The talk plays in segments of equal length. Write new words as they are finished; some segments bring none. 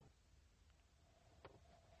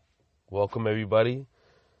Welcome, everybody.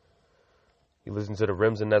 You listen to the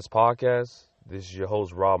Rims&Nets podcast. This is your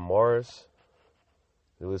host, Rob Morris.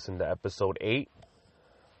 You listen to episode 8.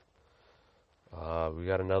 We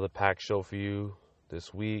got another packed show for you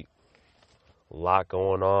this week. A lot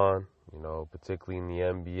going on, particularly in the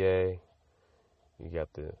NBA. You got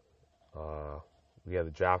we had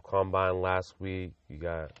the draft combine last week. You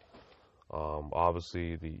got,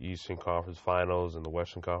 obviously, the Eastern Conference Finals and the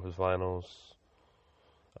Western Conference Finals.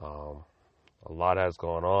 A lot has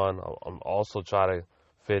gone on. I'm also trying to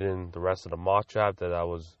fit in the rest of the mock draft that I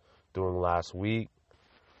was doing last week.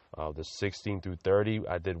 The 16 through 30.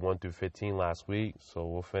 I did 1 through 15 last week, so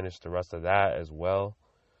we'll finish the rest of that as well.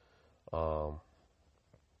 But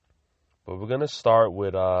we're gonna start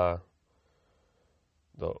with the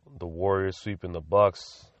Warriors sweeping the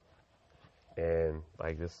Bucks, and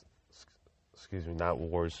not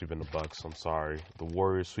Warriors sweeping the Bucks. I'm sorry, the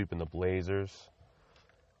Warriors sweeping the Blazers.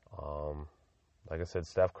 Like I said,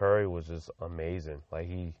 Steph Curry was just amazing. Like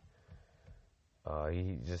he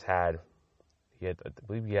had I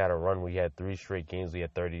believe he had a run where he had 3 straight games. He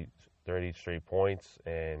had 30 straight points,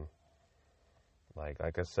 and like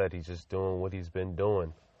I said, he's just doing what he's been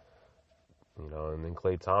doing. And then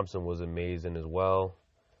Klay Thompson was amazing as well.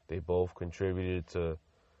 They both contributed to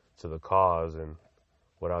the cause, and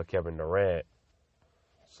without Kevin Durant.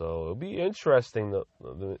 So it'll be interesting.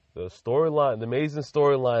 The storyline, the amazing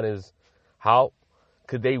storyline is how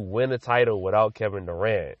could they win a title without Kevin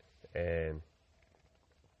Durant? And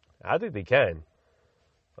I think they can.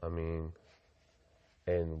 I mean,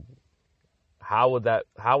 and how would that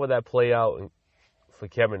play out for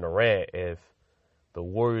Kevin Durant if the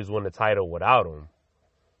Warriors win the title without him?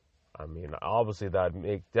 I mean, obviously that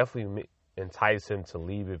would definitely entice him to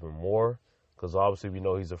leave even more, because obviously we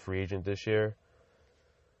know he's a free agent this year.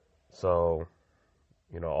 So,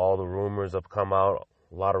 all the rumors have come out.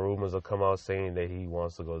 A lot of rumors have come out saying that he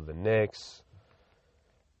wants to go to the Knicks.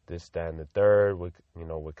 This, that, and the third with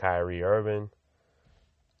Kyrie Irving.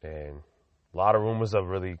 And a lot of rumors have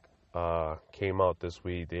really came out this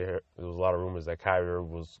week. There was a lot of rumors that Kyrie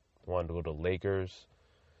Irving wanted to go to the Lakers.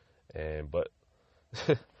 But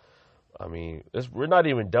I mean, we're not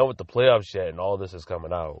even done with the playoffs yet, and all this is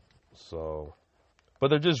coming out. So, but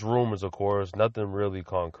they're just rumors, of course. Nothing really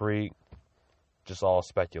concrete. Just all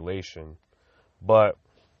speculation. But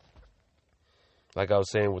like I was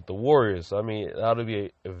saying with the Warriors, I mean, that'll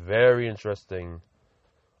be a very interesting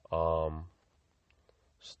storyline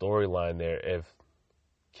there if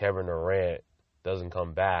Kevin Durant doesn't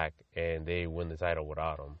come back and they win the title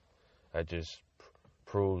without him. That just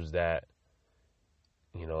proves that,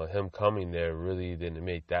 him coming there really didn't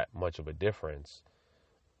make that much of a difference,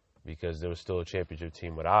 because there was still a championship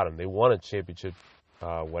team without him. They won a championship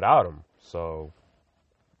without him. So,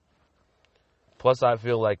 plus I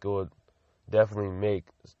feel like it would definitely make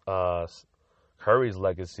Curry's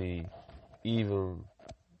legacy even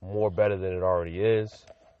more better than it already is.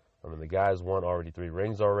 I mean, the guy's won already 3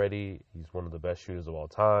 rings already. He's one of the best shooters of all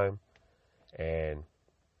time. And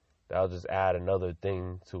that'll just add another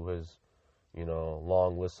thing to his,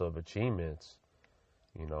 long list of achievements.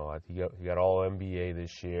 He got all NBA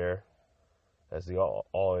this year, as the all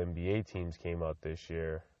NBA teams came out this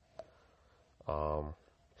year.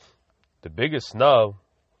 The biggest snub,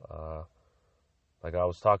 like I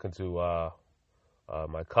was talking to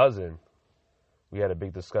my cousin, we had a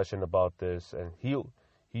big discussion about this, and he's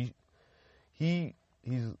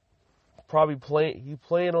probably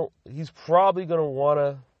he's probably gonna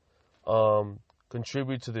want to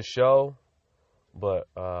contribute to the show, but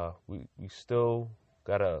we still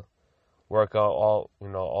gotta work out all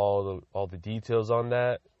the details on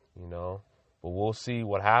that, But we'll see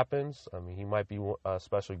what happens. I mean, he might be a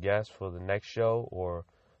special guest for the next show or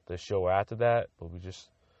the show after that, but we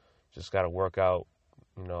just gotta work out,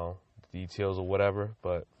 the details or whatever.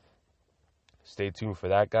 But stay tuned for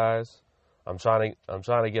that, guys. I'm trying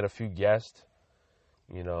to get a few guests,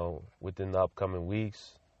 within the upcoming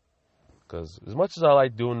weeks. Because as much as I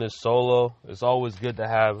like doing this solo, it's always good to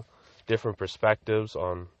have different perspectives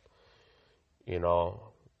on,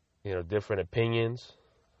 different opinions.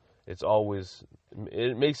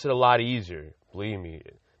 It makes it a lot easier. Believe me,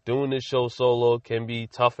 doing this show solo can be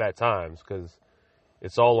tough at times because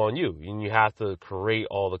it's all on you, and you have to create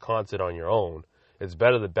all the content on your own. It's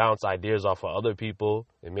better to bounce ideas off of other people.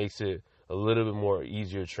 It makes it a little bit more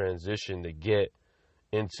easier transition to get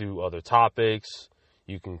into other topics.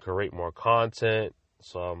 You can create more content.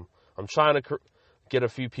 So I'm trying to get a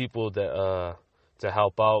few people that to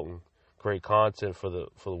help out and create content for the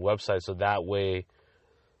website, so that way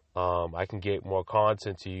I can get more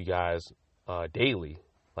content to you guys daily.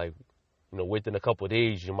 Like within a couple of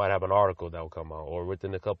days, you might have an article that will come out, or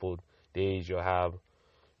within a couple of days, you'll have,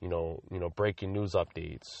 breaking news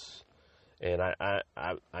updates. And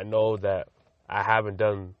I know that I haven't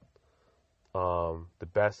done the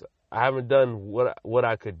best. I haven't done what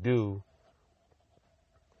I could do.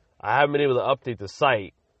 I haven't been able to update the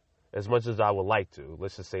site as much as I would like to.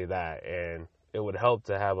 Let's just say that. And it would help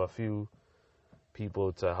to have a few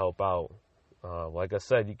people to help out. Like I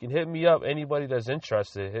said, you can hit me up. Anybody that's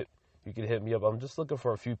interested, you can hit me up. I'm just looking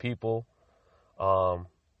for a few people. You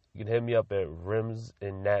can hit me up at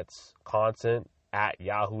Rims&Nets content at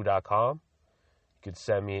yahoo.com. You can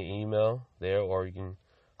send me an email there, or you can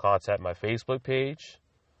contact my Facebook page.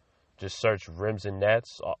 Just search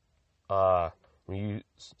Rims&Nets. When you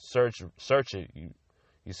search it,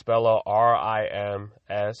 you spell out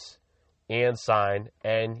RIMS and sign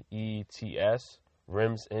NETS,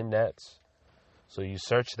 Rims&Nets. So you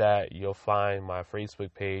search that, you'll find my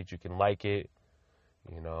Facebook page. You can like it,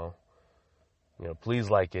 please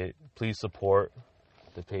like it. Please support.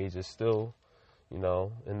 The page is still, in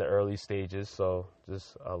the early stages. So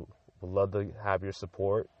just, I would love to have your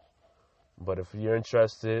support. But if you're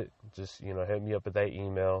interested, just, hit me up at that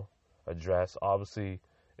email address. Obviously,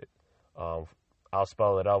 I'll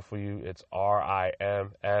spell it out for you. It's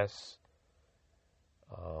RIMS,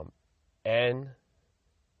 N,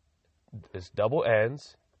 it's double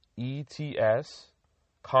N's, ETS,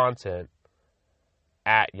 content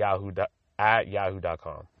at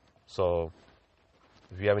yahoo.com. So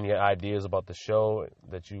if you have any ideas about the show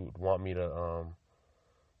that you want me to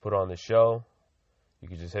put on the show, you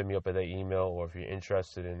can just hit me up at that email. Or if you're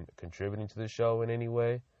interested in contributing to the show in any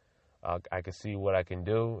way, I can see what I can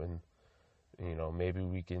do, and maybe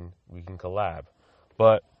we can collab.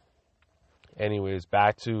 But anyways,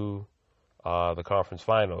 back to the conference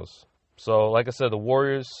finals. So like I said, the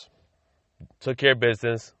Warriors took care of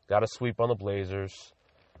business, got a sweep on the Blazers.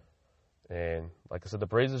 And like I said, the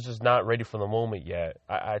Blazers just not ready for the moment yet.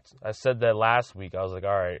 I said that last week. I was like,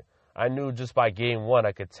 all right, I knew just by game one,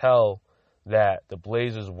 I could tell that the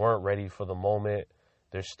Blazers weren't ready for the moment.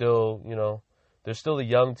 They're still, they're still a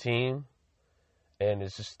young team, and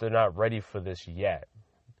it's just they're not ready for this yet.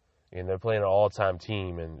 And they're playing an all-time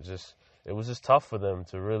team, and it was just tough for them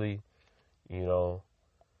to really, I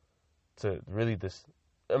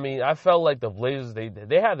felt like the Blazers, they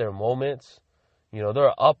had their moments.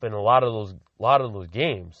 They're up in a lot of those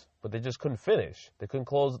games, but they just couldn't finish. They couldn't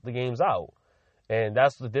close the games out. And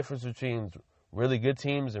that's the difference between really good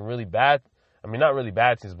teams and really bad. Not really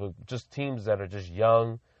bad teams, but just teams that are just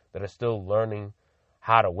young, that are still learning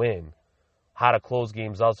how to win. How to close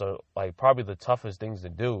games out are like probably the toughest things to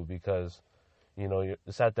do, because,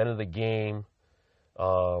 it's at the end of the game.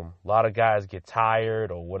 A lot of guys get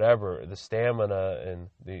tired or whatever. The stamina and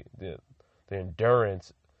the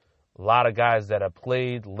endurance. A lot of guys that have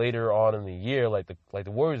played later on in the year, like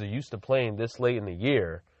the Warriors are used to playing this late in the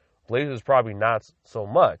year. Blazers probably not so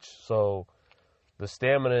much. So the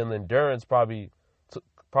stamina and the endurance probably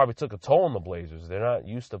took a toll on the Blazers. They're not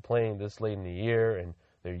used to playing this late in the year, and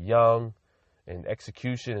they're young, and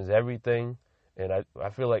execution is everything. And I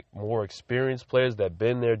feel like more experienced players that have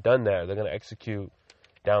been there, done that, they're going to execute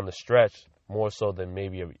down the stretch more so than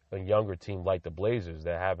maybe a younger team like the Blazers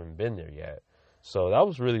that haven't been there yet. So that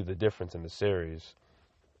was really the difference in the series.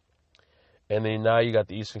 And then now you got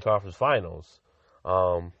the Eastern Conference Finals. We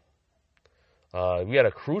had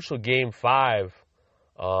a crucial Game 5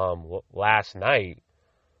 last night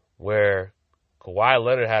where Kawhi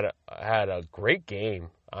Leonard had a great game.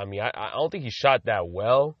 I don't think he shot that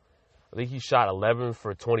well. I think he shot 11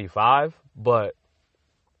 for 25, but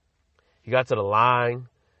he got to the line.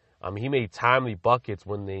 He made timely buckets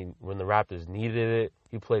when the Raptors needed it.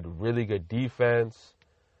 He played really good defense.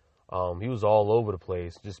 He was all over the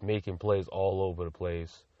place, just making plays all over the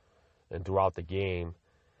place and throughout the game.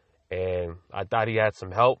 And I thought he had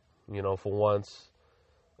some help, for once.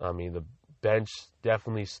 The bench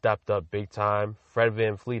definitely stepped up big time. Fred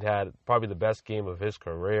VanVleet had probably the best game of his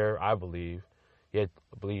career, I believe. He had,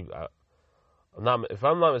 if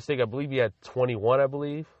I'm not mistaken, I believe he had 21, I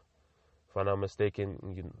believe. If I'm not mistaken,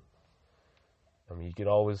 you can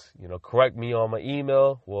always, correct me on my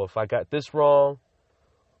email. Well, if I got this wrong,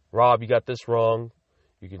 Rob, you got this wrong,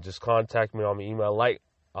 you can just contact me on my email.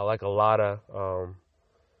 I like a lot of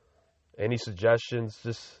any suggestions,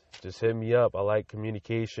 just hit me up. I like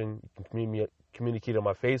communication. You can communicate on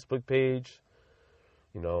my Facebook page,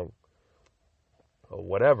 or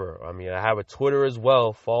whatever. I have a Twitter as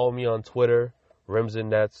well. Follow me on Twitter,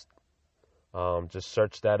 Rims&Nets. Just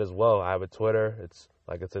search that as well. I have a Twitter. It's,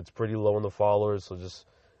 like I said, it's pretty low in the followers, so just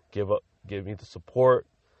give me the support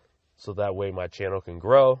so that way my channel can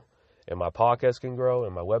grow. and my podcast can grow,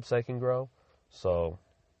 and my website can grow. So,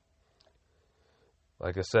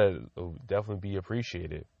 like I said, it would definitely be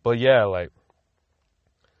appreciated. But yeah,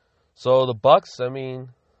 so the Bucks, I mean,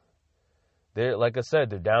 they're, like I said,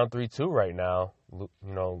 they're down 3-2 right now,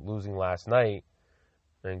 losing last night.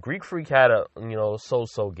 And Greek Freak had a,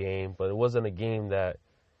 so-so game, but it wasn't a game that,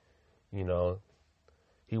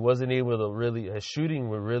 he wasn't able to really, his shooting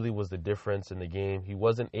really was the difference in the game. He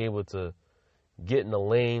wasn't able to get in the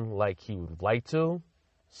lane like he would like to.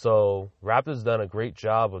 So Raptors done a great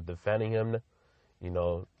job of defending him,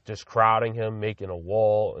 just crowding him, making a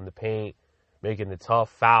wall in the paint, making it tough,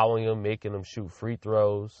 fouling him, making him shoot free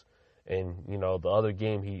throws. And, the other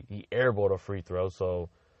game, he airballed a free throw. So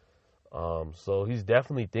he's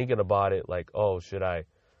definitely thinking about it like, oh,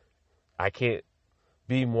 I can't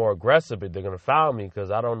be more aggressive, but they're going to foul me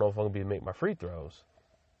because I don't know if I'm going to be able to make my free throws.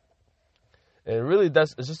 And really,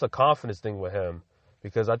 it's just a confidence thing with him,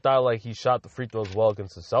 because I thought like he shot the free throws well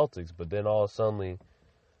against the Celtics, but then all of a sudden,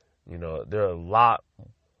 they're a lot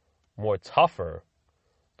more tougher.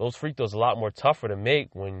 Those free throws are a lot more tougher to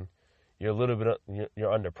make when you're a little bit,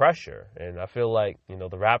 you're under pressure. And I feel like, the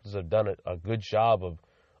Raptors have done a good job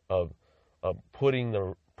of putting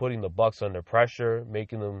the Bucks under pressure,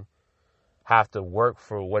 making them have to work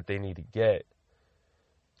for what they need to get.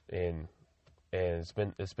 And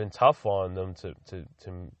it's been tough on them to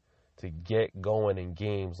get going in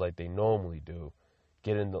games like they normally do,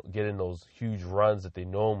 getting those huge runs that they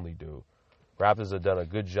normally do. Raptors have done a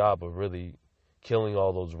good job of really killing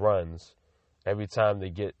all those runs. Every time they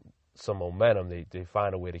get some momentum, they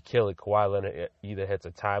find a way to kill it. Kawhi Leonard either hits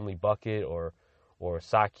a timely bucket or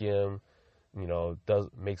Siakam,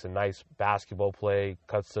 makes a nice basketball play,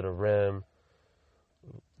 cuts to the rim,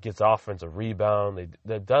 gets offensive rebound.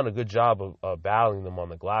 They've done a good job of battling them on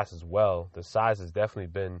the glass as well. The size has definitely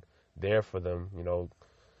been there for them,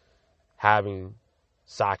 having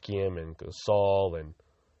Siakam and Gasol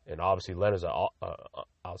and obviously Leonard's an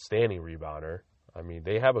outstanding rebounder. I mean,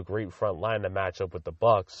 they have a great front line to match up with the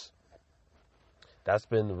Bucks. That's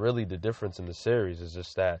been really the difference in the series, is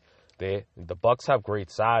just that the Bucks have great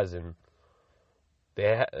size, and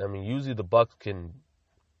usually the Bucks can,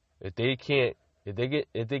 if they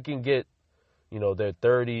can get, their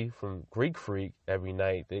 30 from Greek Freak every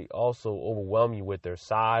night, they also overwhelm you with their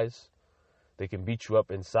size. They can beat you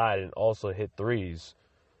up inside and also hit threes,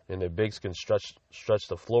 and their bigs can stretch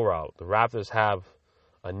the floor out. The Raptors have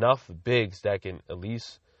enough bigs that can at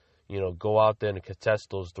least, go out there and contest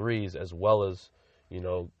those threes, as well as,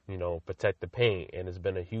 protect the paint. And it's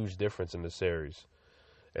been a huge difference in the series.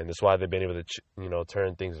 And that's why they've been able to,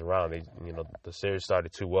 turn things around. The series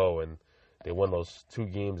started 2-0, and they won those 2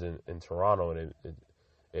 games in Toronto, and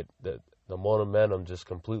the momentum just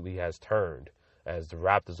completely has turned as the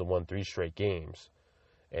Raptors have won 3 straight games.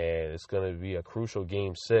 And it's going to be a crucial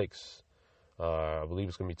Game 6. I believe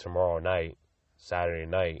it's going to be tomorrow night, Saturday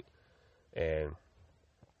night. And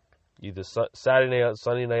either Saturday night or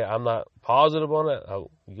Sunday night, I'm not positive on that.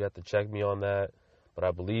 You have to check me on that. But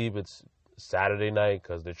I believe it's Saturday night,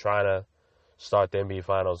 because they're trying to start the NBA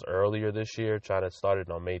Finals earlier this year, trying to start it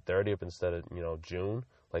on May 30th instead of, June,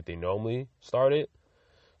 like they normally start it.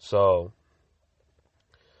 So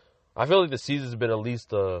I feel like the season's been at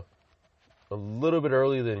least a little bit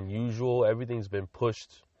earlier than usual. Everything's been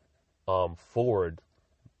pushed forward.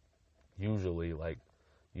 Usually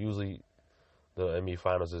the NBA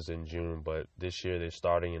Finals is in June, but this year they're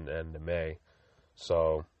starting in the end of May.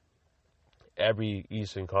 So every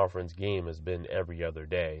Eastern Conference game has been every other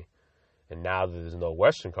day. And now that there's no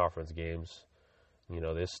Western Conference games,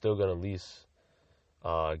 they're still going to at least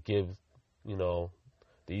give, the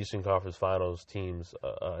Eastern Conference Finals teams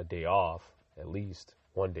a day off, at least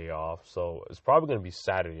one day off. So it's probably going to be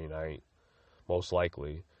Saturday night, most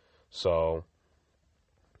likely. So,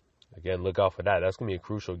 again, look out for that. That's going to be a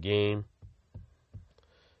crucial game.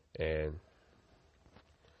 And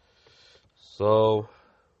so,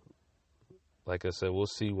 like I said, we'll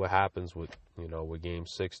see what happens with Game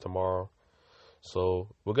 6 tomorrow. So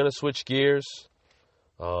we're going to switch gears.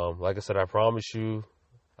 Like I said, I promise you,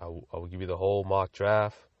 I will give you the whole mock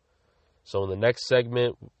draft. So in the next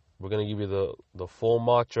segment, we're going to give you the full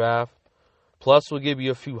mock draft. Plus, we'll give you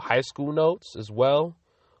a few high school notes as well.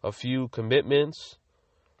 A few commitments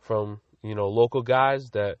from, local guys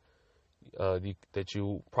that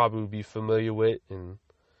you probably be familiar with. And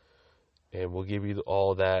we'll give you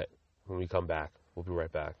all that when we come back. We'll be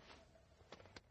right back.